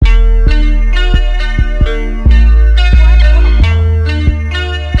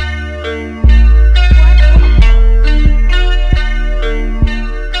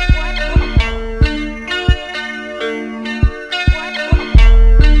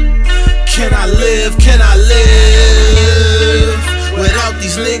Can I live? Can I live without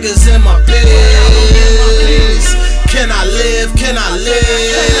these niggas in my biz? Can I live? Can I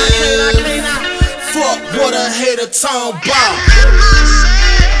live? Fuck what a hater talking about.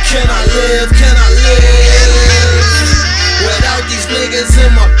 Can I live? Can I live without these niggas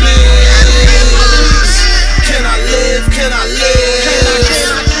in my biz? Can I live? Can I live?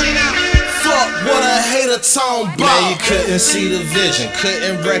 Fuck what a hater talking about. Man, you couldn't see the vision,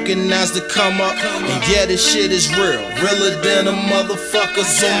 couldn't recognize the come up. And yeah, this shit is real, realer than a motherfucker.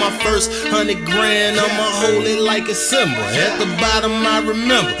 So my first 100 grand, I'ma hold it like a symbol. At the bottom I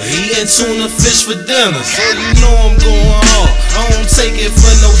remember eating tuna fish for dinner. So you know I'm going hard, I don't take it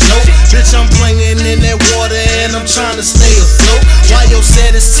for no joke. Bitch, I'm playing in that water and I'm trying to stay afloat. Why yo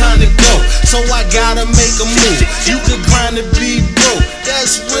said it's time to go, so I gotta make a move. You could grind to be broke,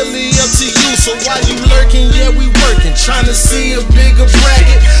 that's really up to you. So while you lurking, yeah we working, trying to see a bigger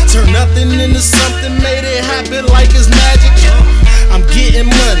bracket. Turn nothing into something, made it happen like it's magic. I'm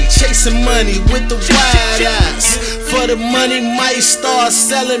getting money, chasing money with the wide eyes. For the money, might start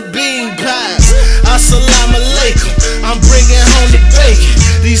selling bean pies. Assalamu alaikum, I'm bringing home the bacon.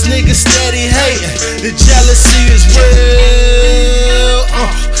 These niggas steady hating, the jealousy is real.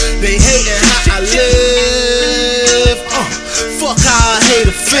 They hating how I live. Fuck how I hate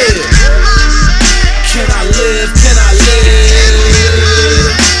to feel. Can I live? Can I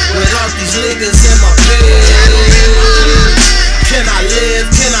live without these niggas in my biz? Can I live?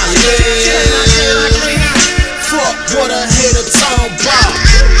 Can I live? Fuck what a hater talking about.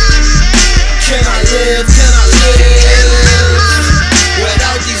 Can I live? Can I live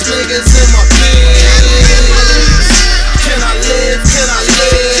without these niggas in my biz? Can I live? Can I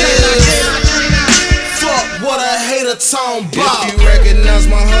live? Fuck what a hater talking about. If you recognize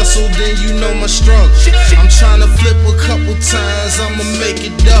my hustle, then you know my struggle. I'm tryna flip a couple times, I'ma make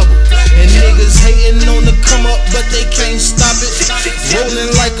it double. And niggas hating on the come up, but they can't stop it.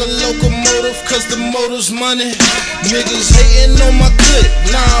 Rolling like a locomotive, cause the motor's money. Niggas hating on my clip,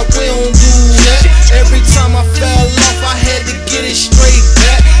 nah, we don't do that. Every time I fell off, I had to get it straight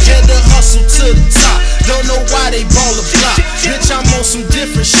back. Had to hustle to the top, don't know why they ball a block. Bitch, I'm on some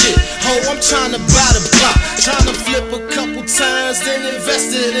different shit, ho, I'm tryna buy the block. Tryna flip a couple times, then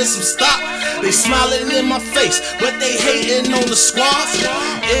invested in some stock. They smiling in my face, but they hating on the squad.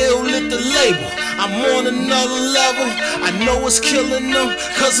 Ill lit the label, I'm on another level. I know it's killing them,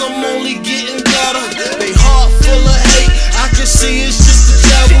 cause I'm only getting better. They heart full of hate, I can see it's just the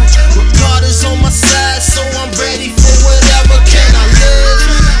devil. But God is on my side, so I'm ready for